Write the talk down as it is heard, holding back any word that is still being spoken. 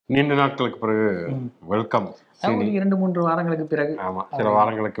நீண்ட நாட்களுக்கு பிறகு வெல்கம். 2-3 வாரங்களுக்கு பிறகு. ஆமா, சில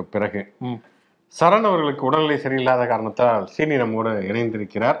வாரங்களுக்கு பிறகு சரண் அவர்களுக்கு உடல்நிலை சரியில்லாத காரணத்தால் சீனி நம்மோடு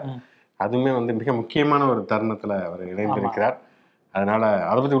இணைந்திருக்கிறார். அதுவுமே மிக முக்கியமான ஒரு தருணத்துல அவர் இணைந்திருக்கிறார். அதனால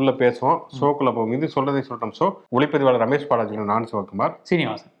அதை பத்தி உள்ள பேசுவோம். ஷோக்குள்ள போகும். இது சொல்றதை சொல்றோம். ஷோ ஒளிப்பதிவாளர் ரமேஷ் பாலாஜி, நான் சிவகுமார்,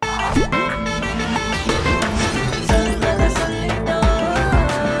 சீனிவாசன்.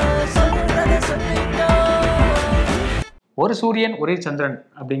 ஒரு சூரியன் ஒரே சந்திரன்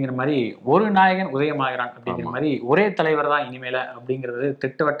அப்படிங்கிற மாதிரி, ஒரு நாயகன் உதயமாகிறான் அப்படிங்கிற மாதிரி, ஒரே தலைவர் தான் இனிமேல அப்படிங்கிறது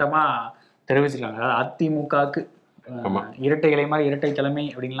திட்டவட்டமா தெரிவிச்சிருக்காங்க. அதாவது அதிமுகவுக்கு இரட்டை இலை மாதிரி இரட்டை தலைமை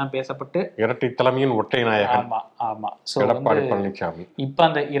அப்படின்லாம் பேசப்பட்டு, இரட்டை தலைமையின் ஒற்றை நாயகன். ஆமா ஆமா. எடப்பாடி பழனிசாமி. இப்ப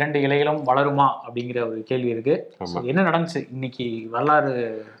அந்த 2 இலைகளும் வளருமா அப்படிங்கிற ஒரு கேள்வி இருக்கு. என்ன நடந்துச்சு இன்னைக்கு வரலாறு?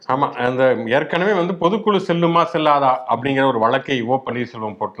 ஆமா, அந்த ஏற்கனவே பொதுக்குழு செல்லுமா செல்லாதா அப்படிங்கிற ஒரு வழக்கை ஓ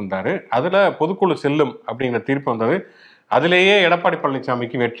பன்னீர்செல்வம் போட்டிருந்தாரு. அதுல பொதுக்குழு செல்லும் அப்படிங்கிற தீர்ப்பு வந்தது. அதுலேயே எடப்பாடி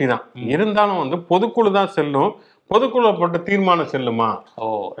பழனிசாமிக்கு வெற்றி தான். இருந்தாலும் பொதுக்குழு தான் செல்லும், பொதுக்குழு போட்ட தீர்மானம் செல்லுமா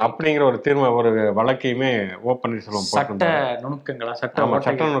அப்படிங்கிற ஒரு வழக்கையுமே ஓ பன்னீர்செல்வம் நுணுக்கங்களா, சட்ட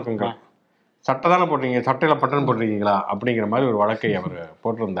நுணுக்கங்கள், சட்டை தானே போட்டீங்க, சட்டையில பட்டன் போட்டிருக்கீங்களா அப்படிங்கிற மாதிரி ஒரு வழக்கை அவர்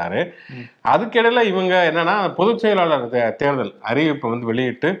போட்டிருந்தாரு. அதுக்கிடையில இவங்க என்னன்னா, பொதுச் செயலாளர் தேர்தல் அறிவிப்பை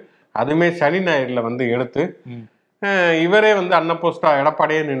வெளியிட்டு அதுவுமே சனி ஞாயிறுல எடுத்து இவரே அன்னபோஸ்டா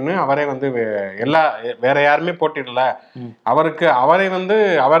எடப்பாடியே நின்று அவரே வேற யாருமே போட்டிடல, அவரை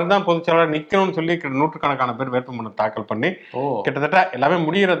அவர் தான் பொதுச் செயலாளர் நிக்கணும்னு சொல்லி நூற்றுக்கணக்கான பேர் வேட்புமனு தாக்கல் பண்ணி கிட்டத்தட்ட எல்லாமே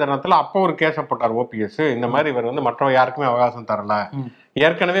முடிகிற தருணத்துல அப்போ ஒரு கேஸை போட்டார் ஓபிஎஸ். இந்த மாதிரி இவர் மற்ற யாருக்குமே அவகாசம் தரல,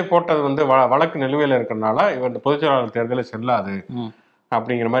 ஏற்கனவே போட்டது வழக்கு நிலுவையில் இருக்கிறதுனால இவர் பொதுச் செயலாளர் தேர்தலில் செல்லாது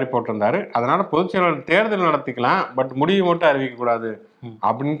அப்படிங்கிற மாதிரி போட்டிருந்தாரு. அதனால பொதுச் செயலாளர் தேர்தல் நடத்திக்கலாம், பட் முடிவு மட்டும் அறிவிக்க கூடாது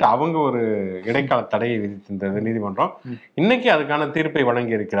அப்படின்ட்டு அவங்க ஒரு இடைக்கால தடையை விதித்திருந்தது நீதிமன்றம். இன்னைக்கு அதுக்கான தீர்ப்பை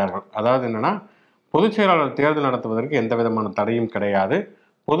வழங்கி இருக்கிறார்கள். அதாவது என்னன்னா, பொதுச் செயலாளர் தேர்தல் நடத்துவதற்கு எந்த விதமான தடையும் கிடையாது,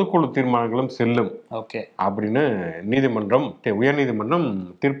 பொதுக்குழு தீர்மானங்களும் செல்லும் அப்படின்னு உயர்நீதிமன்றம்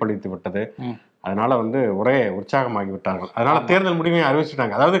தீர்ப்பளித்து விட்டது. அதனால ஒரே உற்சாகமாகி விட்டார்கள். அதனால தேர்தல் முடிவையும்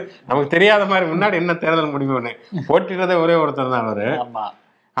அறிவிச்சுட்டாங்க. அதாவது நமக்கு தெரியாத மாதிரி முன்னாடி என்ன தேர்தல் முடிவுன்னு போட்டிடுறதே ஒரே ஒருத்தர் தான் அவரு.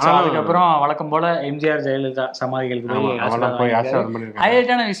 அதுக்கப்புறம் வழக்கம் போல எம்ஜிஆர் ஜெயலலிதா சமாதிகளுக்கு போய்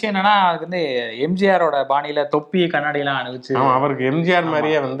ஹைலைட்டான விஷயம் என்னன்னா, அதுக்கு எம்ஜிஆரோட பாணியில தொப்பி கண்ணாடி எல்லாம் அணிவிச்சு, அவருக்கு எம்ஜிஆர்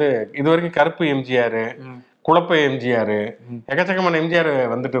மாதிரியே இது வரைக்கும் கருப்பு எம்ஜிஆர், குழப்ப எம்ஜிஆர், எக்கச்சக்கமான எம்ஜிஆர்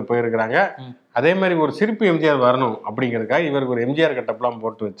போயிருக்கிறாங்க. அதே மாதிரி ஒரு சிரிப்பு எம்ஜிஆர் வரணும் அப்படிங்கிறதுக்காக இவருக்கு ஒரு எம்ஜிஆர் கட்டப்பெல்லாம்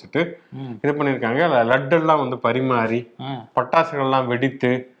போட்டு வச்சுட்டு இது பண்ணியிருக்காங்க. லட்டெல்லாம் பரிமாறி பட்டாசுகள்லாம்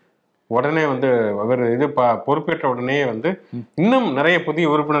வெடித்து உடனே அவர் பொறுப்பேற்ற உடனே இன்னும் நிறைய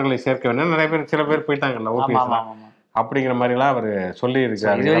புதிய உறுப்பினர்களை சேர்க்க வேண்டும். நிறைய பேர் சில பேர் போயிட்டாங்கல்ல ஓபிஎஸ் அப்படிங்கிற மாதிரி எல்லாம் அவர் சொல்லி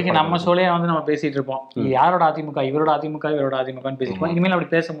இருக்காரு. இது வரைக்கும் நம்ம சொல்லியே நம்ம பேசிட்டு இருப்போம், யாரோட அதிமுக, இவரோட அதிமுக, இவரோட அதிமுகன்னு பேசிருப்போம். இனிமேல் அப்படி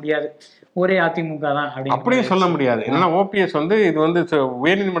பேச முடியாது, ஒரே அதிமுக தான் அப்படியும் சொல்ல முடியாது. என்னன்னா ஓபிஎஸ் இது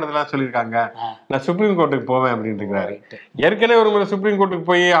உயர்நீதிமன்றத்துல சொல்லியிருக்காங்க, நான் சுப்ரீம் கோர்ட்டுக்கு போவேன் அப்படின்னு இருக்காரு. ஏற்கனவே ஒரு முறை சுப்ரீம் கோர்ட்டுக்கு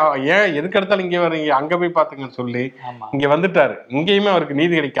போய் ஏன் எதுக்கு எடுத்தாலும் இங்கே வரீங்க, அங்க போய் பாத்துங்கன்னு சொல்லி இங்க வந்துட்டாரு. இங்கேயுமே அவருக்கு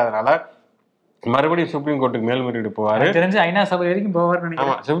நீதி கிடைக்காதனால மறுபடியும் சுப்ரீம் கோர்ட்டுக்கு மேல்முறையீடு போவாரு. தெரிஞ்சு ஐநா சபை வரைக்கும் போவாரு.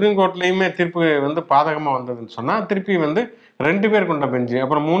 ஆமா, சுப்ரீம் கோர்ட்லயுமே தீர்ப்பு பாதகமா வந்ததுன்னு சொன்னா திருப்பி 2 பேர் கொண்ட பெஞ்சு,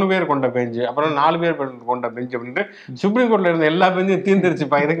 அப்புறம் 3 பேர் கொண்ட பெஞ்சு, அப்புறம் 4 பேர் கொண்ட பெஞ்சு அப்படின்ட்டு சுப்ரீம் கோர்ட்ல இருந்த எல்லா பெஞ்சும்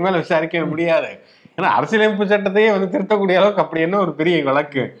தீர்ந்துருச்சுப்பா, இதுக்கு மேல விசாரிக்க முடியாது. ஏன்னா அரசியலமைப்பு சட்டத்தையே திருத்தக்கூடிய அளவுக்கு அப்படி என்ன ஒரு பெரிய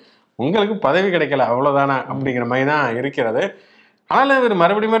வழக்கு, உங்களுக்கு பதவி கிடைக்கல அவ்வளவுதானே அப்படிங்கிற மாதிரி தான் இருக்கிறது. ஆனாலும் இவர்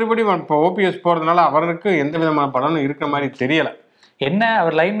மறுபடியும் இப்போ ஓபிஎஸ் போறதுனால அவருக்கு எந்த விதமான பலனும் இருக்கிற மாதிரி தெரியல. என்ன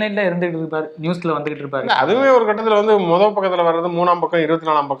அவர் லைம் லைன்ல இருந்துட்டு இருப்பாரு, நியூஸ்ல வந்துகிட்டு இருப்பாரு. அதுவே ஒரு கட்டத்துல முதல் பக்கத்துல வர்றது 3ஆம் பக்கம்,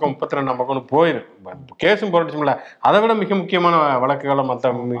 24ஆம் பக்கம், 32ஆம் பக்கம்னு போயிடும். கேஸும் போட்டுச்சுல. அதை விட மிக முக்கியமான வழக்குகளும்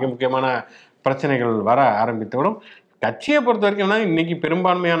மற்ற மிக முக்கியமான பிரச்சனைகள் வர ஆரம்பித்துவிடும். கட்சியை பொறுத்த வரைக்கும் இன்னைக்கு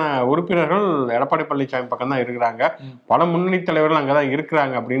பெரும்பான்மையான உறுப்பினர்கள் எடப்பாடி பழனிசாமி பக்கம் தான் இருக்கிறாங்க, பல முன்னணி தலைவர்கள் அங்கதான்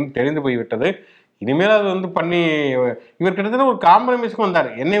இருக்கிறாங்க அப்படின்னு தெரிந்து போய்விட்டது. இனிமேல் அது பண்ணி இவர் கிட்டத்தட்ட ஒரு காம்ப்ரமைஸ்க்கு வந்தார்.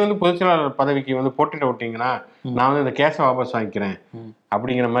 என்னை பொதுச் செயலாளர் பதவிக்கு போட்டிட விட்டீங்கன்னா நான் இந்த கேஸை வாபஸ் வாங்கிக்கிறேன்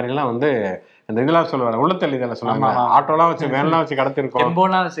அப்படிங்கிற மாதிரி எல்லாம் இந்த இதெல்லாம் சொல்லுவாங்க, உள்ளத்தள்ளி இதெல்லாம் சொல்லுவாங்க, ஆட்டோலாம் வச்சு வேன்லாம் வச்சு கடத்திருக்கோம்,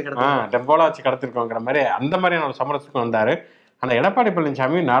 டெம்போலாம் வச்சு கடத்திருக்கோங்கிற மாதிரி அந்த மாதிரியான ஒரு சமரசத்துக்கு வந்தாரு. ஆனா எடப்பாடி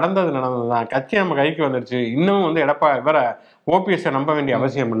பழனிசாமி நடந்ததுதான், கட்சி நம்ம கைக்கு வந்துருச்சு, இன்னமும் இவரை ஓபிஎஸ் நம்ப வேண்டிய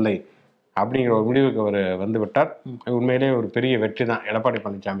அவசியம் இல்லை அப்படிங்கிற ஒரு முடிவுக்கு அவர் விட்டார். உண்மையிலேயே ஒரு பெரிய வெற்றி தான் எடப்பாடி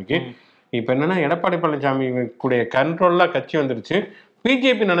பழனிசாமிக்கு. இப்ப என்னன்னா, எடப்பாடி பழனிசாமி கூடிய கண்ட்ரோல்ல கட்சி வந்துருச்சு.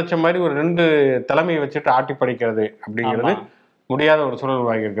 பிஜேபி நினைச்ச மாதிரி ஒரு 2 தலைமையை வச்சுட்டு ஆட்டி படிக்கிறது அப்படிங்கிறது முடியாத ஒரு சூழல்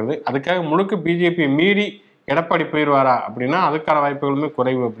உருவாகி இருக்கிறது. அதுக்காக முழுக்க பிஜேபி மீறி எடப்பாடி போயிடுவாரா அப்படின்னா அதுக்கான வாய்ப்புகளுமே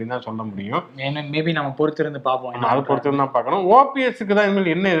குறைவு அப்படின்னு தான் சொல்ல முடியும். மேபி நம்ம பொறுத்திருந்து பார்ப்போம், அது பொறுத்திருந்து தான் பார்க்கணும். ஓபிஎஸ்க்கு தான்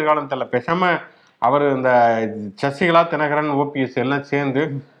இனிமேல் என்ன எதிர்காலம் தெரியல. பேசாம அவர் இந்த சசிகலா, தினகரன், ஓபிஎஸ் எல்லாம் சேர்ந்து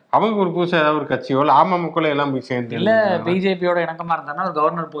அவங்க ஒரு புதுசா ஏதாவது ஒரு கட்சியோ இல்ல அமமுக எல்லாம் போய் சேர்ந்து இல்ல பிஜேபியோட இணக்கமா இருந்தாருன்னா ஒரு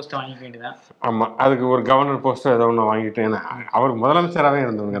கவர்னர் போஸ்ட் வாங்கிக்க வேண்டியதான். ஆமா, அதுக்கு ஒரு கவர்னர் போஸ்ட் ஏதோ ஒண்ணு வாங்கிட்டு, அவர் முதலமைச்சராகவே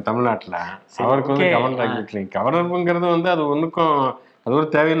இருந்தவங்க தமிழ்நாட்டுல, அவருக்கு வந்து கவர்னர் ஆகிட்டு கவர்னருங்கிறது வந்து அது ஒண்ணுக்கும் அது ஒரு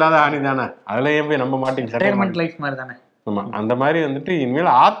தேவையில்லாத ஆணி தானே, அதுல ஏன் போய் நம்ப மாட்டேங்க லைஃப் மாதிரி தானே. ஆமா, அந்த மாதிரி வந்துட்டு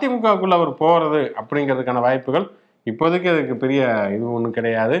இனிமேல் அதிமுகக்குள்ள அவர் போறது அப்படிங்கிறதுக்கான வாய்ப்புகள் இப்போதைக்கு அதுக்கு பெரிய இது ஒன்றும்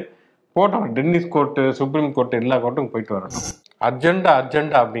கிடையாது. போட்டோம், டென்னிஸ் கோர்ட்டு, சுப்ரீம் கோர்ட்டு, எல்லா கோர்ட்டும் போயிட்டு வரட்டும். அர்ஜெண்டா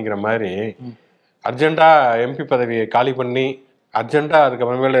அப்படிங்கிற மாதிரி அர்ஜெண்டா எம்பி பதவியை காலி பண்ணி அர்ஜெண்டா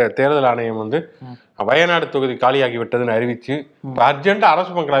அதுக்கப்புறமேல தேர்தல் ஆணையம் வந்து வயநாடு தொகுதி காலியாகி விட்டதுன்னு அறிவிச்சு இப்போ அர்ஜெண்டா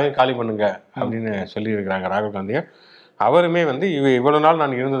அரசு பங்களாவே காலி பண்ணுங்க அப்படின்னு சொல்லியிருக்கிறாங்க ராகுல் காந்தியை. அவருமே வந்து இவ்வளவு நாள்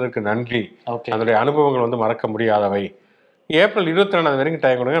நான் இருந்ததற்கு நன்றி, அதனுடைய அனுபவங்கள் வந்து மறக்க முடியாதவை, ஏப்ரல் 22 வரைக்கும்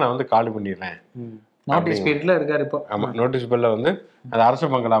டைம் கொடுங்க, நான் வந்து காலி பண்ணிடுறேன். நோட்டீஸ் பீரியட்ல இருக்காரு இப்போ. ஆமா, நோட்டீஸ் பீரியட்ல வந்து அது அரசு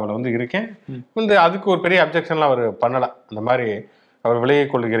பங்களாவில் வந்து இருக்கேன். வந்து அதுக்கு ஒரு பெரிய அப்ஜெக்ஷன்லாம் அவர் பண்ணல. அந்த மாதிரி அவர்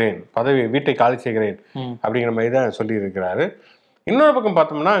விலகிக் கொள்கிறேன், பதவி வீட்டை காலி செய்கிறேன் அப்படிங்கிற மாதிரி தான் சொல்லி இருக்கிறாரு. இன்னொரு பக்கம்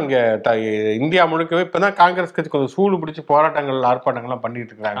பார்த்தோம்னா இங்க இந்தியா முழுக்கவே இப்பதான் காங்கிரஸ் கட்சி கொஞ்சம் சூடு பிடிச்சி போராட்டங்கள் ஆர்ப்பாட்டங்கள்லாம்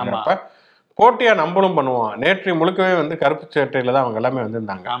பண்ணிட்டு இருக்கிறாங்கிறப்ப போட்டியா நம்மளும் பண்ணுவோம். நேற்று முழுக்கவே வந்து கருப்பு சேட்டையில தான் அவங்க எல்லாமே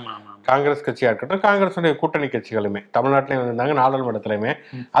வந்திருந்தாங்க. காங்கிரஸ் கட்சியா இருக்கட்டும், காங்கிரஸுடைய கூட்டணி கட்சிகளுமே தமிழ்நாட்டிலையும் வந்திருந்தாங்க, நாடாளுமன்றத்திலையுமே.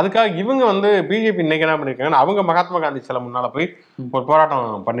 அதுக்காக இவங்க வந்து பிஜேபி இன்னைக்கு என்ன பண்ணிருக்காங்கன்னா, அவங்க மகாத்மா காந்தி சிலை முன்னால போய் ஒரு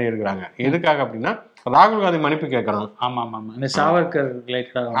போராட்டம் பண்ணி இருக்கிறாங்க. எதுக்காக அப்படின்னா ராகுல் காந்தி மன்னிப்பு கேட்கணும்.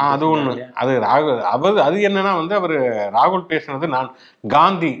 அது ஒண்ணு. அது ராகுல் அது என்னன்னா வந்து அவரு ராகுல் பேசுனது நான்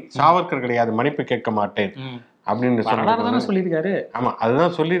காந்தி சாவர்கர் கிடையாது, மன்னிப்பு கேட்க மாட்டேன் அப்படின்னு சொல்லியிருக்காரு. ஆமா,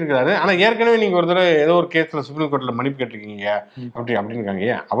 அதுதான் சொல்லியிருக்காரு. ஆனா ஏற்கனவே நீங்க ஒரு தடவை ஏதோ ஒரு கேஸ்ல சுப்ரீம் கோர்ட்ல மன்னிப்பு கேட்டிருக்கீங்க அப்படின்னு.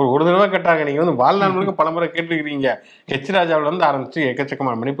 அவர் ஒரு தடவை கேட்டாங்க, நீங்க வந்து வாழ்நாள் முழுக்க பலமுறை கேட்டுருக்கீங்க. ஹெச் ராஜாவில இருந்து ஆரம்பிச்சு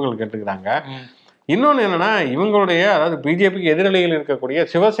எக்கச்சக்கமான மன்னிப்புகள் கேட்டுக்கிறாங்க. இன்னொன்னு என்னன்னா இவங்களுடைய அதாவது பிஜேபிக்கு எதிரணியில் இருக்கக்கூடிய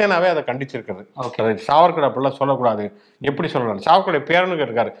சிவசேனாவே அதை கண்டிச்சிருக்கிறது. சாவர்கர் அப்படிலாம் சொல்லக்கூடாது, எப்படி சொல்லலாம், சாவர்கருடைய பேரனுக்கு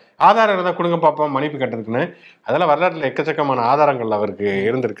இருக்காரு, ஆதாரம் இருந்தா கொடுங்க பார்ப்போம் மன்னிப்பு கேட்டதுக்குன்னு. அதெல்லாம் வரலாற்றுல எக்கச்சக்கமான ஆதாரங்கள் அவருக்கு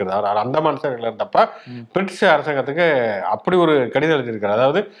இருந்திருக்கிறது. அவர் அந்தமான் சிறையில் இருந்தப்ப பிரிட்டிஷ் அரசாங்கத்துக்கு அப்படி ஒரு கடிதம் எழுதியிருக்காரு.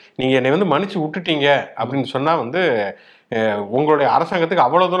 அதாவது நீங்க என்னை வந்து மன்னிச்சு விட்டுட்டீங்க அப்படின்னு சொன்னா வந்து உங்களுடைய அரசாங்கத்துக்கு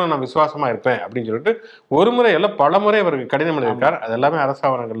அவ்வளவு தூரம் நான் விசுவாசமா இருப்பேன் அப்படின்னு சொல்லிட்டு ஒரு முறை எல்லாம் பல முறை அவருக்கு கடிதம் எழுதியிருக்கார். அது எல்லாமே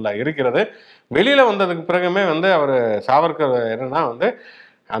அரசாவணங்கள்ல இருக்கிறது. வெளியில வந்ததுக்கு பிறகுமே வந்து அவர் சாவர்கர் என்னன்னா வந்து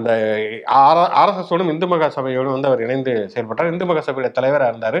அந்த ஆர்எஸ்எஸோடும் இந்து மகா சபையோடும் வந்து அவர் இணைந்து செயல்பட்டார். இந்து மகா சபையோட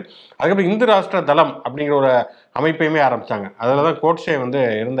தலைவராக இருந்தார். அதுக்கப்புறம் இந்து ராஷ்டிர தளம் அப்படிங்கிற ஒரு அமைப்பையுமே ஆரம்பிச்சாங்க. அதில் தான் கோட்ஸே வந்து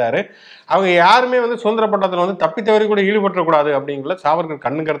இருந்தார். அவங்க யாருமே வந்து சுதந்திர போராட்டத்தில் வந்து தப்பித்தவரை கூட ஈடுபட்டக்கூடாது அப்படிங்கிற சாவர்கர்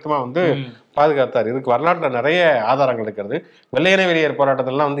கண்ணு கருத்துமா வந்து பாதுகாத்தார். இதுக்கு வரலாற்றில் நிறைய ஆதாரங்கள் இருக்கிறது. வெள்ளையனே வெளியேறு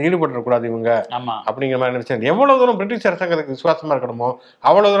போராட்டத்திலாம் வந்து ஈடுபட்டக்கூடாது இவங்க அப்படிங்கிற மாதிரி நினைச்சாங்க. எவ்வளவு தூரம் பிரிட்டிஷ் அரசாங்கத்துக்கு விசுவாசமா இருக்கணுமோ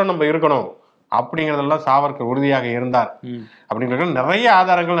அவ்வளவு தூரம் நம்ம இருக்கணும் அப்படிங்கிறதெல்லாம் சாவர்கர் உறுதியாக இருந்தார். அப்படிங்கிறது நிறைய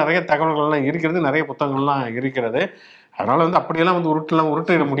ஆதாரங்கள், நிறைய தகவல்கள்லாம் இருக்கிறது, நிறைய புத்தகங்கள்லாம் இருக்கிறது. அதனால வந்து அப்படியெல்லாம் வந்து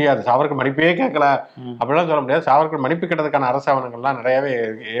உருட்டிட முடியாது. சாவர்கர் மன்னிப்பே கேட்கல அப்படிலாம் சொல்ல முடியாது. சாவர்கர் மன்னிப்பு கேட்டதுக்கான அரசாவணங்கள்லாம் நிறையவே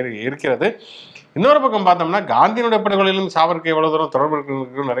இருக்கிறது. இன்னொரு பக்கம் பார்த்தோம்னா காந்தியினுடைய படுகொலையிலும் சாவர்கர் எவ்வளவு தூரம் தொடர்பு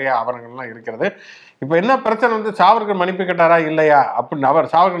இருக்கிறது நிறைய ஆவணங்கள்லாம் இருக்கிறது. இப்ப என்ன பிரச்சனை வந்து சாவர்கர் மன்னிப்பு கேட்டாரா இல்லையா அப்படின்னு, அவர்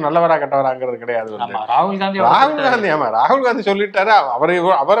சாவர்கர் நல்லவரா கெட்டவராங்கிறது கிடையாது. ராகுல் காந்தி சொல்லிட்டாரு.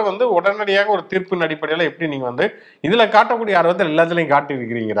 அவரை வந்து உடனடியாக ஒரு தீர்ப்பின் அடிப்படையில எப்படி நீங்க வந்து இதுல காட்டக்கூடிய ஆர்வத்தில் எல்லாத்துலயும் காட்டி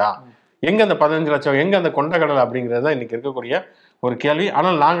இருக்கிறீங்களா, எங்க அந்த 15 லட்சம், எங்க அந்த கொண்டக்கடல் அப்படிங்கிறது தான் இன்னைக்கு இருக்கக்கூடிய ஒரு கேள்வி.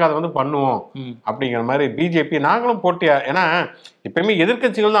 ஆனால் நாங்க அதை வந்து பண்ணுவோம் அப்படிங்கிற மாதிரி பிஜேபி நாங்களும் போட்டியா, ஏன்னா எப்பயுமே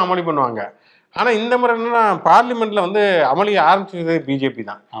எதிர்கட்சிகள் தான் அமளி பண்ணுவாங்க. ஆனா இந்த முறை என்னன்னா பார்லிமெண்ட்ல வந்து அமளியை ஆரம்பிச்சது பிஜேபி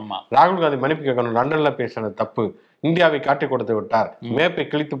தான். ராகுல் காந்தி மன்னிப்பு கேட்கணும், லண்டன்ல பேசினது தப்பு, இந்தியாவை காட்டி கொடுத்து விட்டார், மேப்பை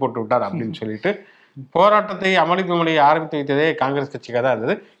கிழித்து போட்டு விட்டார் அப்படின்னு சொல்லிட்டு போராட்டத்தை அமளியை ஆரம்பித்து வைத்ததே காங்கிரஸ் கட்சிக்காக தான்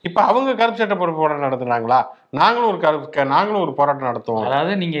இருந்தது. இப்ப அவங்க கருப்பு சட்டை போராட்டம் நடத்துனாங்களா, நாங்களும் ஒரு போராட்டம் நடத்துவோம்,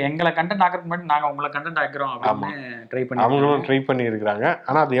 அதாவது நீங்க எங்களை கண்டென்ட் ஆக்குறது மட்டும் நாங்க உங்களை கண்டென்ட் ஆக்குறோம் அப்படின்னு அவங்களும் ட்ரை பண்ணி இருக்கிறாங்க.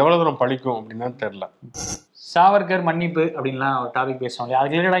 ஆனா அது எவ்வளவு தூரம் பழிக்கும் அப்படின்னு தெரியல. சாவர்கர் மன்னிப்பு அப்படின்லாம் ஒரு டாபிக் பேசுவாங்க.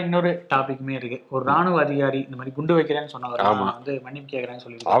 அதுக்கு ரிலேட்டடா இன்னொரு டாபிக்குமே இருக்கு. ஒரு ராணுவ அதிகாரி இந்த மாதிரி குண்டு வைக்கிறேன்னு சொன்னவர் வந்து மன்னிப்பு கேட்கறேன்னு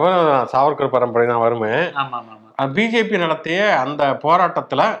சொல்லி அவரும் சாவர்கர் பரம்பரை தான் வருமே. பிஜேபி நடத்திய அந்த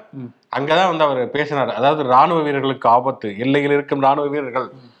போராட்டத்துல அங்கதான் வந்து அவர் பேசினார். அதாவது ராணுவ வீரர்களுக்கு ஆபத்து, எல்லையில் இருக்கும் ராணுவ வீரர்கள்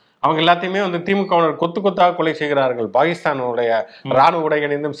அவங்க எல்லாத்தையுமே வந்து திமுகவினர் கொத்து கொத்தாக கொலை செய்கிறார்கள், பாகிஸ்தானுடைய ராணுவ உடை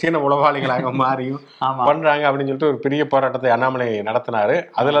அணிந்தும் சீன உளவாளிகளாக மாறியும் பண்றாங்க அப்படின்னு சொல்லிட்டு ஒரு பெரிய போராட்டத்தை அண்ணாமலை நடத்தினாரு.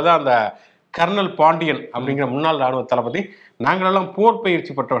 அதுலதான் அந்த கர்னல் பாண்டியன் அப்படிங்கிற முன்னாள் ராணுவ தளபதி, நாங்களெல்லாம் போர்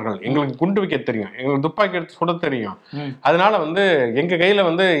பயிற்சி பெற்றவர்கள், எங்களுக்கு குண்டு வைக்க தெரியும், எங்களுக்கு துப்பாக்கி எடுத்து சுட தெரியும், அதனால வந்து எங்க கையில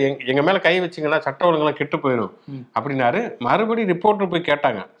வந்து எங்க மேல கை வச்சிங்கன்னா சட்ட ஒழுங்கெல்லாம் கெட்டு போயிடும் அப்படின்னாரு. மறுபடியும் ரிப்போர்ட்டர் போய்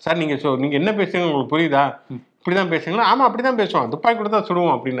கேட்டாங்க, சார் நீங்க என்ன பேசுறீங்க உங்களுக்கு புரியுதா, இப்படிதான் பேசுங்களா, ஆமா அப்படிதான் பேசுவோம், துப்பாக்கி கூட தான்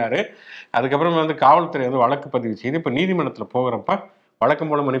சுடுவோம் அப்படின்னாரு. அதுக்கப்புறம் வந்து காவல்துறை வந்து வழக்கு பதிவு செய்து இப்ப நீதிமன்றத்துல போகிறப்ப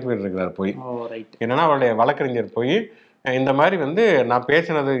வழக்கம் போல மன்னிப்பு இருக்கிறார் போய். என்னன்னா அவருடைய வழக்கறிஞர் போய் இந்த மாதிரி வந்து நான்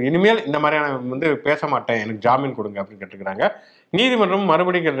பேசினது இனிமேல் இந்த மாதிரியான வந்து பேச மாட்டேன், எனக்கு ஜாமீன் கொடுங்க அப்படின்னு கேட்டுக்கிறாங்க. நீதிமன்றம்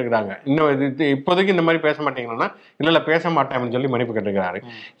மறுபடியும் கேட்டுக்கிறாங்க, இன்னும் இது இப்போதைக்கு இந்த மாதிரி பேச மாட்டீங்கன்னா இல்லை பேச மாட்டேன் அப்படின்னு சொல்லி மன்னிப்பு கேட்டுக்கிறாரு.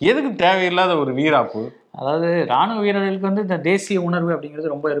 எதுக்கு தேவையில்லாத ஒரு வீராப்பு? அதாவது ராணுவ வீரர்களுக்கு வந்து இந்த தேசிய உணர்வு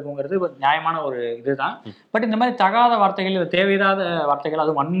அப்படிங்கிறது ரொம்ப இருக்குங்கிறது நியாயமான ஒரு இதுதான். பட் இந்த மாதிரி தகாத வார்த்தைகள், தேவையில்லாத வார்த்தைகள்,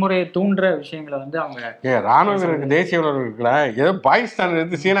 அது வன்முறையை தூண்டுற விஷயங்களை வந்து அவங்க ராணுவ வீரருக்கு தேசிய உணர்வு இருக்குல்ல, ஏதோ பாகிஸ்தான்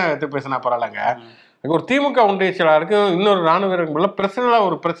எடுத்து சீனா எடுத்து பேசினா பரவாயில்லங்க. ஒரு திமுக ஒன்றிய செயலாளருக்கு இன்னொரு ராணுவ வீரர்கள்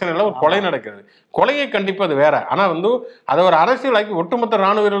ஒரு பிரச்சனைல ஒரு கொலை நடக்குது. கொலையை கண்டிப்பது வேற, ஆனா வந்து அதை ஒரு அரசியலாக்கி ஒட்டுமொத்த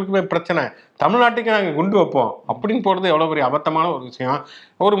ராணுவ வீரர்களுக்குமே பிரச்சனை, தமிழ்நாட்டுக்கு நாங்கள் குண்டு வைப்போம் அப்படின்னு போறது எவ்வளவு பெரிய அபத்தமான ஒரு விஷயம்.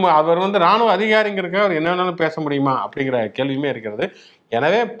 அவர் வந்து ராணுவ அதிகாரிங்கிறதுக்காக அவர் என்ன வேணாலும் பேச முடியுமா அப்படிங்கிற கேள்வியுமே இருக்கிறது.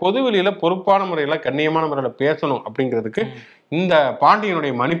 எனவே பொதுவெளியில பொறுப்பான முறையில கண்ணியமான முறையில பேசணும் அப்படிங்கிறதுக்கு இந்த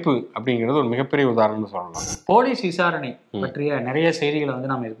பாண்டியனுடைய மன்னிப்பு அப்படிங்கிறது ஒரு மிகப்பெரிய உதாரணம்னு சொல்லலாம். போலீஸ் விசாரணை பற்றிய நிறைய செய்திகளை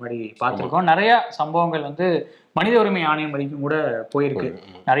வந்து நம்ம இது மாதிரி பார்த்துருக்கோம். நிறைய சம்பவங்கள் வந்து மனித உரிமை ஆணையம் வரைக்கும் கூட போயிருக்கு.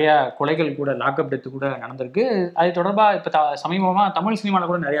 நிறைய கொலைகள் கூட, லாக்அப் டெத்து கூட நடந்திருக்கு. அது தொடர்பா இப்ப சமீபமா தமிழ் சினிமால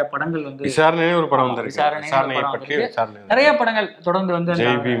கூட நிறைய படங்கள் வந்து விசாரணையே ஒரு படம் வந்து நிறைய படங்கள் தொடர்ந்து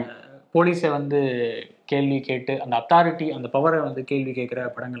வந்து போலீஸை வந்து கேள்வி கேட்டு அந்த அத்தாரிட்டி, அந்த பவரை வந்து கேள்வி கேட்கிற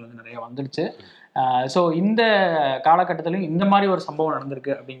படங்கள் வந்து நிறைய வந்துடுச்சு. ஸோ இந்த காலகட்டத்திலையும் இந்த மாதிரி ஒரு சம்பவம்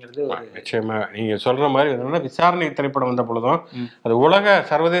நடந்திருக்கு அப்படிங்கிறது நிச்சயமா நீங்க சொல்ற மாதிரி என்னன்னா, விசாரணை திரைப்படம் வந்த பொழுதும் அது உலக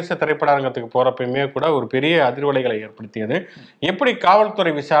சர்வதேச திரைப்பட அரங்கத்துக்கு போறப்பயுமே கூட ஒரு பெரிய அதிர்வலைகளை ஏற்படுத்தியது. எப்படி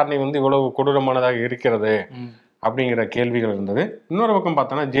காவல்துறை விசாரணை வந்து இவ்வளவு கொடூரமானதாக இருக்கிறது அப்படிங்கிற கேள்விகள் இருந்தது. இன்னொரு பக்கம்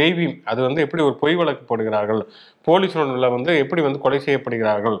பார்த்தோன்னா ஜெய்பீம், அது வந்து எப்படி ஒரு பொய் வழக்கு போடுகிறார்கள், போலீஸ்ல வந்து எப்படி வந்து கொலை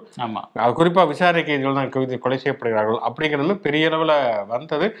செய்யப்படுகிறார்கள், குறிப்பா விசாரணை கைதிகள் தான் கொலை செய்யப்படுகிறார்கள் அப்படிங்கிறது பெரிய அளவில்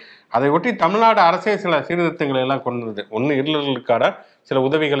வந்தது. அதை ஒட்டி தமிழ்நாடு அரசே சில சீர்திருத்தங்களை எல்லாம் கொண்டு வந்தது. ஒன்று இருளர்களுக்கான சில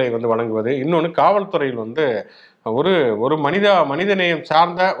உதவிகளை வந்து வழங்குவது, இன்னொன்று காவல்துறையில் வந்து ஒரு மனிதநேயம்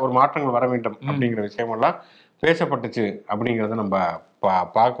சார்ந்த ஒரு மாற்றங்கள் வர வேண்டும் அப்படிங்கிற விஷயமெல்லாம் பேசப்பட்டுச்சு அப்படிங்கிறத நம்ம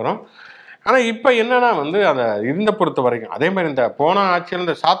பார்க்குறோம். ஆனால் இப்போ என்னன்னா வந்து அதை இருந்த பொறுத்த வரைக்கும் அதே மாதிரி இந்த போன ஆட்சியில்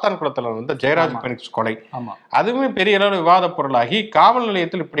இந்த சாத்தான் குளத்தில் வந்து ஜெயராஜ் பெனிக்ஸ் கொலை, அதுவுமே பெரிய அளவில் விவாத பொருளாகி காவல்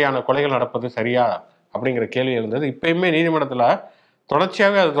நிலையத்தில் இப்படியான கொலைகள் நடப்பது சரியா அப்படிங்கிற கேள்வி இருந்தது. இப்பயுமே நீதிமன்றத்தில்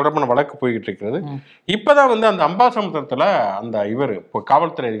தொடர்ச்சியாகவே அது தொடர்பான வழக்கு போய்கிட்டு இருக்கிறது. இப்போதான் வந்து அந்த அம்பாசமுத்திரத்தில் அந்த இப்போ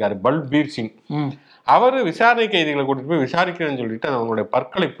காவல்துறை அதிகாரி பல்பீர் சிங் அவர் விசாரணை கைதிகளை கூட்டிட்டு போய் விசாரிக்கிறேன்னு சொல்லிட்டு அவங்களுடைய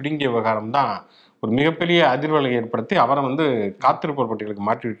பற்களை பிடுங்கிய விவகாரம் தான் ஒரு மிகப்பெரிய அதிர்வலை ஏற்படுத்தி அவரை வந்து காத்திருப்போர் பட்டியலுக்கு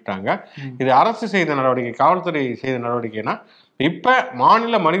மாற்றி விட்டுட்டாங்க. இது அரசு செய்த நடவடிக்கை, காவல்துறை செய்த நடவடிக்கைனா இப்ப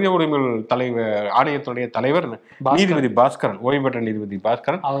மாநில மனித உரிமைகள் தலைவர் ஆணையத்துடைய தலைவர் நீதிபதி பாஸ்கரன், ஓய்வு பெற்ற நீதிபதி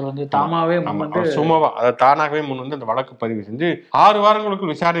பாஸ்கரன், அவர் வந்து சும்மாவா தானாகவே முன் வந்து அந்த வழக்கு பதிவு செஞ்சு 6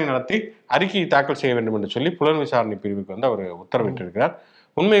 வாரங்களுக்குள் விசாரணை நடத்தி அறிக்கையை தாக்கல் செய்ய வேண்டும் என்று சொல்லி புலன் விசாரணை பிரிவுக்கு வந்து அவர் உத்தரவிட்டிருக்கிறார்.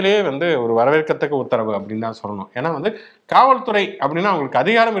 உண்மையிலேயே வந்து ஒரு வரவேற்கத்தக்க உத்தரவு அப்படின்னு தான் சொல்லணும். ஏன்னா வந்து காவல்துறை அப்படின்னா அவங்களுக்கு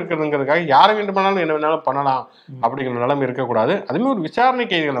அதிகாரம் இருக்கிறதுங்கிறதுக்காக யாரை வேண்டுமானாலும் என்ன வேணாலும் பண்ணலாம் அப்படிங்கிற நிலைமை இருக்கக்கூடாது. அதுமே ஒரு விசாரணை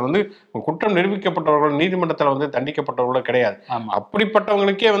கைதிகளை வந்து குற்றம் நிரூபிக்கப்பட்டவர்கள் நீதிமன்றத்தில் வந்து தண்டிக்கப்பட்டவர்களும் கிடையாது.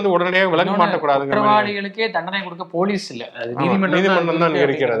 அப்படிப்பட்டவங்களுக்கே வந்து உடனடியாக விலக்கு மாட்டக்கூடாது. குற்றவாளிகளுக்கே தண்டனை கொடுக்க போலீஸ் இல்லை, நீதிமன்றம் தான்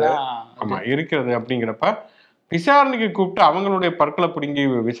இருக்கிறது. ஆமா இருக்கிறது. அப்படிங்கிறப்ப விசாரணைக்கு கூப்பிட்டு அவங்களுடைய பற்களை பிடுங்கி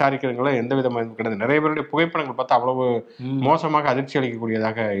விசாரிக்கிறதுல எந்த விதமாக கிடையாது. நிறைய பேருடைய புகைப்படங்கள் பார்த்தா அவ்வளவு மோசமாக அதிர்ச்சி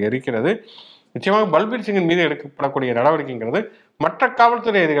அளிக்கக்கூடியதாக இருக்கிறது. நிச்சயமாக பல்பீர் சிங்கின் மீது எடுக்கப்படக்கூடிய நடவடிக்கைங்கிறது மற்ற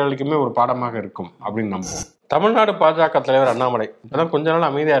காவல்துறை அதிகாரிகளுக்குமே ஒரு பாடமாக இருக்கும் அப்படின்னு நம்புவோம். தமிழ்நாடு பாஜக தலைவர் அண்ணாமலை இப்பதான் கொஞ்ச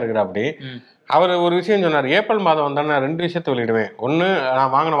நாள் அமைதியா இருக்கிற. அப்படி அவர் ஒரு விஷயம் சொன்னார், ஏப்ரல் மாதம் வந்தானே 2 விஷயத்தை வெளியிடுவேன். ஒன்று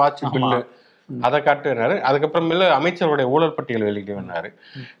நான் வாங்கின வாட்ச் பில்லு அதை காட்டுனாரு. அதுக்கப்புறமேல அமைச்சருடைய ஊழல் பட்டியல் வெளியிடுவாரு.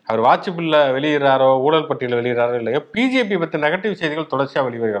 அவர் வாட்ச் பில்ல வெளியிடறாரோ ஊழல் பட்டியல் வெளியிடறாரோ இல்லையோ, பிஜேபி பத்தி நெகட்டிவ் செய்திகள் தொடர்ச்சியா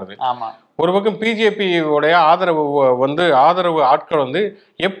வெளிவருகிறது. ஒரு பக்கம் பிஜேபி உடைய ஆதரவு ஆட்கள் வந்து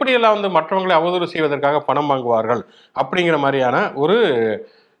எப்படியெல்லாம் வந்து மற்றவங்களை அவதூறு செய்வதற்காக பணம் வாங்குவார்கள் அப்படிங்கிற மாதிரியான ஒரு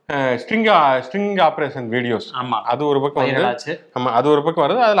ஸ்ட்ரிங் ஆபரேஷன் வீடியோஸ் அது ஒரு பக்கம் வந்து அது ஒரு பக்கம்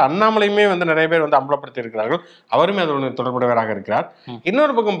வருது. அதுல அண்ணாமலையுமே வந்து நிறைய பேர் வந்து அம்பலப்படுத்தி இருக்கிறார்கள். அவருமே அது தொடர்புடையவராக இருக்கிறார்.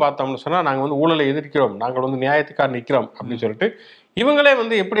 இன்னொரு பக்கம் பார்த்தோம்னு சொன்னா நாங்க வந்து ஊழலை எதிர்க்கிறோம், நாங்கள் வந்து நியாயத்துக்காக நிற்கிறோம் அப்படின்னு சொல்லிட்டு இவங்களே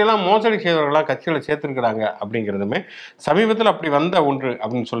வந்து எப்படியெல்லாம் மோசடி செய்தவர்களாக கட்சிகளை சேர்த்திருக்கிறாங்க அப்படிங்கிறதுமே சமீபத்தில் அப்படி வந்த ஒன்று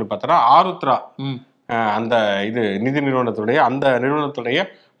அப்படின்னு சொல்லி பார்த்தோன்னா ஆருத்ரா அந்த நிதி நிறுவனத்துடைய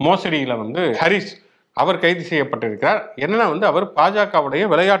மோசடியில வந்து ஹரிஷ் அவர் கைது செய்யப்பட்டிருக்கிறார். என்னன்னா வந்து அவர் பாஜகவுடைய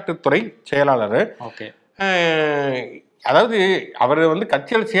விளையாட்டுத்துறை செயலாளர். அதாவது அவர் வந்து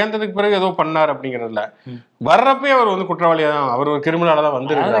கட்சியில் சேர்ந்ததுக்கு பிறகு ஏதோ பண்ணார் அப்படிங்கறதுல வர்றப்பே அவர் வந்து குற்றவாளியா தான், அவர் ஒரு கிரிமினலா தான்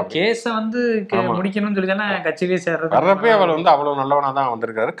வந்திருக்காரு. கேஸ வந்து முடிக்கணும்னு சொல்லி தானே கட்சியிலே சேர்றது. வர்றப்பே அவர் வந்து அவ்வளவு நல்லவனா தான்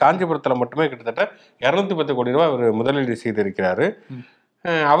வந்திருக்காரு. காஞ்சிபுரத்துல மட்டுமே கிட்டத்தட்ட 210 கோடி ரூபாய் அவர் முதலீடு செய்திருக்கிறாரு.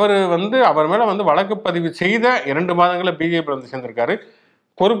 அவர் மேல வந்து வழக்கு பதிவு செய்த 2 மாதங்கள பிஜேபி வந்து சேர்ந்திருக்காரு.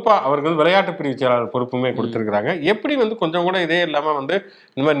 பொறுப்பா அவருக்கு வந்து விளையாட்டு பிரிவு செயலாளர் பொறுப்புமே கொடுத்திருக்காங்க. எப்படி வந்து கொஞ்சம் கூட இதே இல்லாம வந்து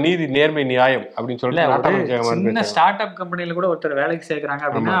இந்த மாதிரி நீதி, நேர்மை, நியாயம் அப்படின்னு சொல்லிட்டு சின்ன ஸ்டார்ட் அப் கம்பெனில கூட ஒருத்தர் வேலைக்கு சேர்க்கறாங்க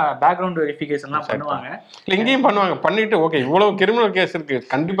அப்படின்னா பேக்ரவுண்ட் வெரிஃபிகேஷன்லாம் பண்ணுவாங்க. இங்கேயும் பண்ணுவாங்க. பண்ணிட்டு ஓகே இவ்வளவு கிரிமினல் கேஸ் இருக்கு,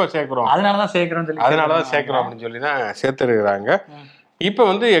 கண்டிப்பா சேர்க்கிறோம், அதனாலதான் சேர்க்கிறோம் அப்படின்னு சொல்லி தான் சேர்த்துருக்காங்க. இப்ப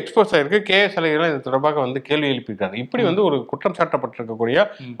வந்து எக்ஸ்போஸ் ஆயிருக்கு. KS அழகிரி இது தொடர்பாக வந்து கேள்வி எழுப்பியிருக்காரு. இப்படி வந்து ஒரு குற்றம் சாட்டப்பட்டிருக்கக்கூடிய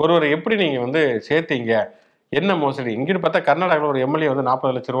ஒருவரை எப்படி நீங்க வந்து சேர்த்தீங்க, என்ன மோசடி? இங்கிட்டு பார்த்தா கர்நாடகாவில் ஒரு எம்எல்ஏ வந்து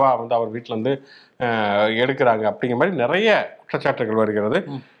 40 லட்சம் ரூபா வந்து அவர் வீட்டுல இருந்து எடுக்கிறாங்க அப்படிங்கிற மாதிரி நிறைய குற்றச்சாட்டுகள் வருகிறது.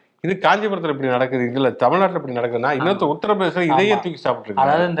 இது காஞ்சிபுரத்துல இப்படி நடக்குது, இதுல தமிழ்நாட்டுல இப்படி நடக்குதுன்னா இன்னொரு உத்தரப்பிரதேச இதையே தூக்கி சாப்பிட்டு.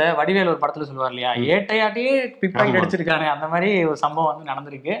 அதாவது இந்த வடிவேல் ஒரு படத்துல சொல்லுவார் இல்லையா, ஏட்டையாட்டியே பிப்பாக்கெட் அடிச்சிருக்காங்க, அந்த மாதிரி ஒரு சம்பவம் வந்து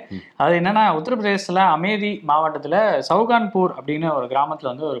நடந்திருக்கு. அது என்னன்னா, உத்தரப்பிரதேசத்துல அமேதி மாவட்டத்துல சவுகான்பூர் அப்படின்னு ஒரு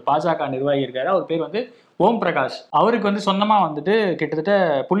கிராமத்துல வந்து ஒரு பாஜக நிர்வாகி இருக்காரு. அவர் பேர் வந்து ஓம் பிரகாஷ். அவருக்கு வந்து சொந்தமா வந்துட்டு கிட்டத்தட்ட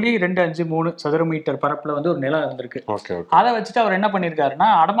 0.253 சதுர மீட்டர் பரப்புல வந்து ஒரு நிலம் இருந்திருக்கு. அதை வச்சுட்டு அவர் என்ன பண்ணிருக்காருன்னா,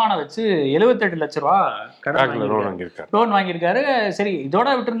 அடமானம் வச்சு 78 லட்சம் ரூபாய் லோன் வாங்கியிருக்காரு. சரி,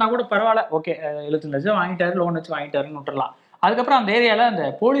 இதோட விட்டுருந்தா கூட பரவாயில்ல, ஓகே 78 லட்சம் வாங்கிட்டாரு, லோன் வச்சு வாங்கிட்டாருன்னு விட்டுறலாம். அதுக்கப்புறம் அந்த ஏரியால அந்த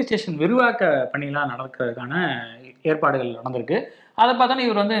போலீஸ் ஸ்டேஷன் விரிவாக்க பணியெல்லாம் நடக்கிறதுக்கான ஏற்பாடுகள் நடந்திருக்கு. அதை பார்த்தோன்னா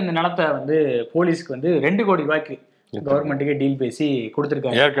இவர் வந்து இந்த நிலத்தை வந்து போலீஸ்க்கு வந்து 2 கோடி ரூபாய்க்கு கவர்மெண்ட்டுக்கே டீல் பேசி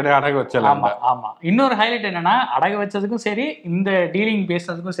கொடுத்துருக்காரு. ஆமா. இன்னொரு ஹைலைட் என்னன்னா, அடகு வச்சதுக்கும் சரி, இந்த டீலிங்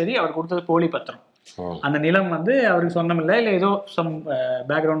பேசுறதுக்கும் சரி, அவர் கொடுத்தது போலி பத்திரம். அந்த நிலம் வந்து அவருக்கு சொந்தம் இல்லை, இல்லை ஏதோ சம்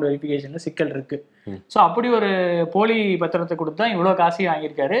பேக்ரவுண்ட் வெரிஃபிகேஷன்ல சிக்கல் இருக்கு. ஸோ அப்படி ஒரு போலி பத்திரத்தை கொடுத்து தான் இவ்வளோ காசு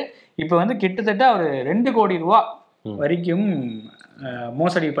வாங்கியிருக்காரு. இப்போ வந்து கிட்டத்தட்ட அவர் 2 கோடி ரூபா வரைக்கும்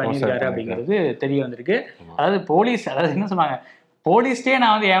மோசடி பண்ணியிருக்காரு அப்படிங்கிறது தெரிய வந்திருக்கு. அதாவது போலீஸ், அதாவது என்ன சொன்னாங்க, போலீஸ்டே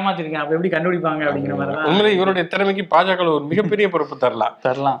நான் வந்து ஏமாத்திருக்கேன், அப்ப எப்படி கண்டுபிடிப்பாங்க அப்படிங்கிற மாதிரி. உண்மையிலே இவருடைய திறமைக்கு பாஜக ஒரு மிகப்பெரிய பொறுப்பு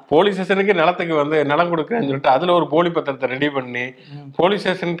தரலாம். போலீஸ் ஸ்டேஷனுக்கு நிலத்துக்கு வந்து நிலம் கொடுக்குறேன்னு சொல்லிட்டு அதுல ஒரு போலி பத்திரத்தை ரெடி பண்ணி போலீஸ்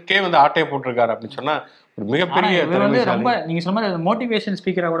ஸ்டேஷனுக்கே வந்து ஆட்டையை போட்டிருக்காரு அப்படின்னு சொன்னா ஒரு மிகப்பெரிய ரொம்ப, நீங்க சொன்ன மாதிரி மோட்டிவேஷன்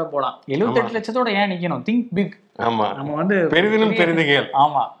ஸ்பீக்கரா கூட போலாம். 78 லட்சத்தோட ஏன் நிக்கணும், திங்க் பிக். ஆமா, நம்ம வந்து பெரிதினும் பெரிதுகள்.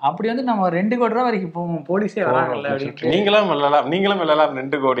 ஆமா, அப்படி வந்து நம்ம 2 கோடி ரூபாய் வரைக்கும் போவோம், போலீஸே வராங்கல்ல, நீங்களும் வெல்லலாம்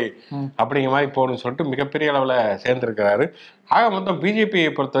 2 கோடி அப்படிங்கிற மாதிரி போகணும்னு சொல்லிட்டு மிகப்பெரிய அளவுல சேர்ந்திருக்கிறாரு. ஆக மொத்தம் பிஜேபியை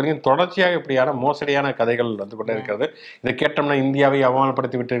பொறுத்த வரைக்கும் தொடர்ச்சியாக இப்படியான மோசடியான கதைகள் வந்து கொண்டே இருக்கிறது. இதை கேட்டோம்னா இந்தியாவை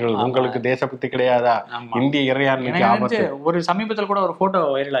அவமானப்படுத்தி விட்டீர்கள், உங்களுக்கு தேசபக்தி கிடையாதா, இந்திய இறையாண்மைக்கு ஆபத்து. ஒரு சமீபத்தில் கூட ஒரு போட்டோ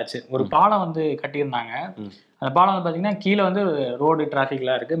வைரல் ஆச்சு. ஒரு பாலம் வந்து கட்டியிருந்தாங்க. அந்த பாலம் வந்து பாத்தீங்கன்னா கீழே வந்து ரோடு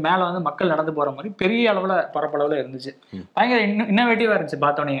டிராபிக்லாம் இருக்கு, மேல வந்து மக்கள் நடந்து போற மாதிரி பெரிய அளவுல பரப்பளவுல இருந்துச்சு. பயங்கர இன்னோவேட்டிவா இருந்துச்சு.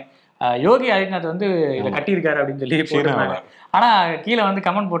 பார்த்தோன்னே யோகி ஆதித்யநாத் வந்து இதை கட்டியிருக்காரு அப்படின்னு சொல்லி போட்டிருந்தாங்க. ஆனா கீழே வந்து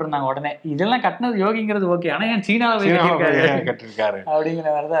கமெண்ட் போட்டிருந்தாங்க உடனே, இதெல்லாம் கட்டினது யோகிங்கிறது ஓகே, ஆனா ஏன் சீனாவை கட்டிருக்காரு அப்படிங்கிற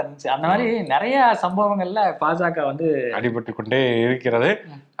மாதிரிதான் இருந்துச்சு. அந்த மாதிரி நிறைய சம்பவங்கள்ல பாஜக வந்து அடிபட்டு கொண்டே இருக்கிறது.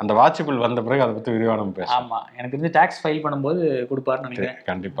 அந்த வாட்சிபிள் வந்த பிறகு அதை பத்தி விரிவானம் பேச. ஆமா, எனக்கு வந்து டாக்ஸ் ஃபைல் பண்ணும்போது கொடுப்பாருன்னு நினைக்கிறேன்.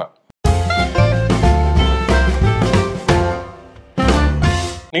 கண்டிப்பா.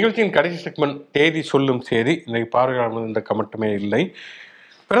 நிகழ்ச்சியின் கடைசி செக்மெண்ட் தேதி சொல்லும் செய்தி. இன்னைக்கு பார்வையாளர் இந்த கமெண்ட்டுமே இல்லை.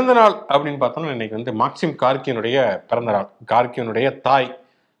 பிறந்தநாள் அப்படின்னு பார்த்தோம்னா இன்னைக்கு வந்து மார்க்சிம் கார்கியினுடைய பிறந்தநாள். கார்கியினுடைய தாய்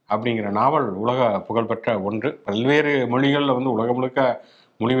அப்படிங்கிற நாவல் உலக புகழ்பெற்ற ஒன்று. பல்வேறு மொழிகளில் வந்து உலகம் முழுக்க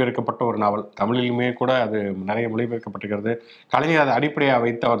மொழிபெயர்க்கப்பட்ட ஒரு நாவல். தமிழிலுமே கூட அது நிறைய மொழிபெயர்க்கப்பட்டிருக்கிறது. கலைஞர் அதை அடிப்படையாக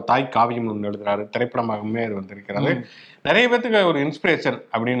வைத்து அவர் தாய் காவியம் ஒன்று எழுதுறாரு. திரைப்படமாகவுமே அது வந்திருக்கிறது. நிறைய பேருக்கு ஒரு இன்ஸ்பிரேஷன்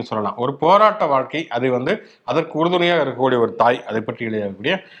அப்படின்னு சொல்லலாம். ஒரு போராட்ட வாழ்க்கை, அது வந்து அதற்கு உறுதுணையாக இருக்கக்கூடிய ஒரு தாய், அதை பற்றி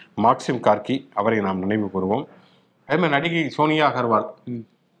எழுதக்கூடிய மார்க்சிம் கார்கி, அவரை நாம் நினைவு கூறுவோம். அதே மாதிரி நடிகை சோனியா அகர்வால்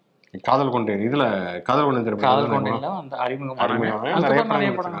காதல் கொண்டேன், இதுல காதல் கொண்டேன்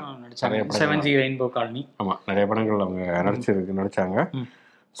நிறைய படங்கள் அவங்க நடிச்சாங்க.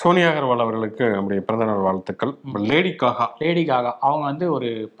 சோனியா அகர்வால் அவர்களுக்கு நம்முடைய பிறந்தநாள் வாழ்த்துக்கள். லேடி காகா அவங்க வந்து ஒரு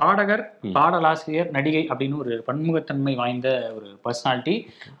பாடகர், பாடலாசிரியர், நடிகை அப்படின்னு ஒரு பன்முகத்தன்மை வாய்ந்த ஒரு பர்சனாலிட்டி.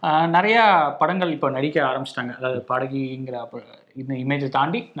 நிறைய படங்கள் இப்போ நடிக்க ஆரம்பிச்சிட்டாங்க. அதாவது பாடகிங்கிற இந்த இமேஜை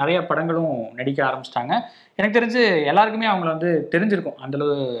தாண்டி நிறைய படங்களும் நடிக்க ஆரம்பிச்சிட்டாங்க. எனக்கு தெரிஞ்சு எல்லாருக்குமே அவங்கள வந்து தெரிஞ்சிருக்கும்,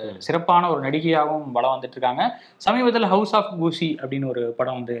 அந்தளவு சிறப்பான ஒரு நடிகையாகவும் வளம் வந்துட்டு இருக்காங்க. சமீபத்தில் ஹவுஸ் ஆஃப் கூசி அப்படின்னு ஒரு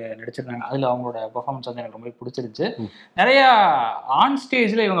படம் வந்து நடிச்சிருக்காங்க. அதில் அவங்களோட பெர்ஃபார்மன்ஸ் வந்து எனக்கு ரொம்ப பிடிச்சிருந்துச்சு. நிறையா ஆன்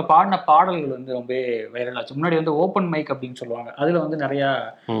ஸ்டேஜில் இவங்க பாடின பாடல்கள் வந்து ரொம்ப வைரல் ஆச்சு. முன்னாடி வந்து ஓப்பன் மைக் அப்படின்னு சொல்லுவாங்க, அதில் வந்து நிறையா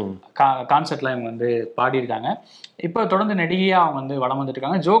கான்சர்ட்லாம் இவங்க வந்து பாடியிருக்காங்க. இப்போ தொடர்ந்து நடிகையாக அவங்க வந்து வளம் வந்துட்டு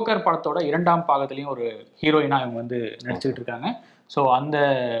இருக்காங்க. ஜோக்கர் படத்தோட 2ஆம் பாகத்துலேயும் ஒரு ஹீரோயினாக இவங்க வந்து நடிச்சுக்கிட்டு இருக்காங்க. ஸோ அந்த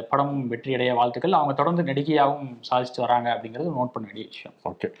படமும் வெற்றியடைய வாழ்த்துக்கள். அவங்க தொடர்ந்து நடிகையாகவும் சாதிச்சுட்டு வராங்க அப்படிங்கிறது நோட் பண்ண வேண்டிய விஷயம்.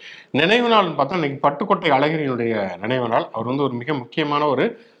 ஓகே, நினைவு நாள்னு பார்த்தா இன்னைக்கு பட்டுக்கோட்டை அழகிரியினுடைய நினைவு நாள். அவர் வந்து ஒரு மிக முக்கியமான ஒரு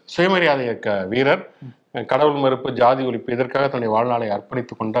சுயமரியாதை இயக்க வீரர். கடவுள் மறுப்பு, ஜாதி ஒழிப்பு, இதற்காக தன்னுடைய வாழ்நாளை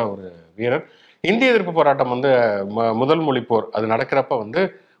அர்ப்பணித்து கொண்ட ஒரு வீரர். இந்திய எதிர்ப்பு போராட்டம் வந்து முதல் மொழி போர் அது நடக்கிறப்ப வந்து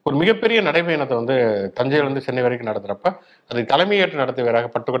ஒரு மிகப்பெரிய நடைபயணத்தை வந்து தஞ்சையிலிருந்து சென்னை வரைக்கும் நடத்துறப்ப அது தலைமையேற்று நடத்துவராக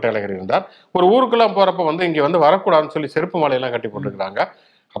பட்டுக்கோட்டை அழகிரி இருந்தார். ஒரு ஊருக்கெல்லாம் போறப்ப வந்து இங்க வந்து வரக்கூடாதுன்னு சொல்லி செருப்பு மாலையெல்லாம் கட்டி போட்டுருக்காங்க.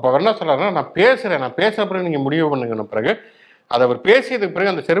 அப்போ அவர் என்ன சொல்றாருன்னா, நான் பேச பிறகு நீங்க முடிவு பண்ணுங்கன்னு பிறகு அதை அவர் பேசியதுக்கு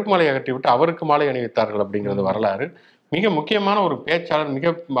பிறகு அந்த செருப்பு மாலையை கட்டி விட்டு அவருக்கு மாலை அணிவித்தார்கள் அப்படிங்கிறது வரலாறு. மிக முக்கியமான ஒரு பேச்சாளர்,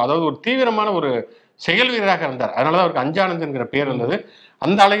 அதாவது ஒரு தீவிரமான ஒரு செயல் வீரராக இருந்தார். அதனாலதான் அவருக்கு அஞ்சானந்துங்கிற பேர் இருந்தது.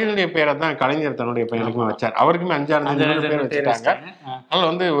 அந்த அழகினுடைய பேரை தான் கலைஞர் தன்னுடைய பையனுக்குமே வச்சார். அவருக்குமே அஞ்சானந்தன் பேர் வச்சுட்டாங்க. அதனால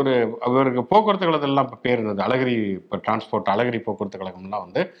வந்து அவருக்கு போக்குவரத்து கழகத்திலாம் இப்ப பேர் இருந்தது. அழகிரி டிரான்ஸ்போர்ட், அழகிரி போக்குவரத்து கழகம்லாம்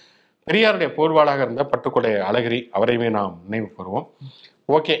வந்து பெரியாருடைய போர்வாளாக இருந்த பட்டுக்கோட்டை அழகிரி, அவரையுமே நாம் நினைவு கூறுவோம்.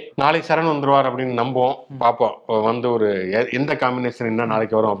 ஓகே, நாளை சரண் வந்துருவார் அப்படின்னு நம்புவோம், பார்ப்போம். வந்து ஒரு எந்த காம்பினேஷன் என்ன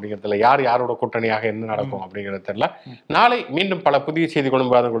நாளைக்கு வரும் அப்படிங்கிறதுல, யாரோட கூட்டணியாக என்ன நடக்கும் அப்படிங்கிறது தெரியல. நாளை மீண்டும் பல புதிய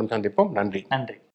செய்திகளும் விவாதங்களும் சந்திப்போம். நன்றி.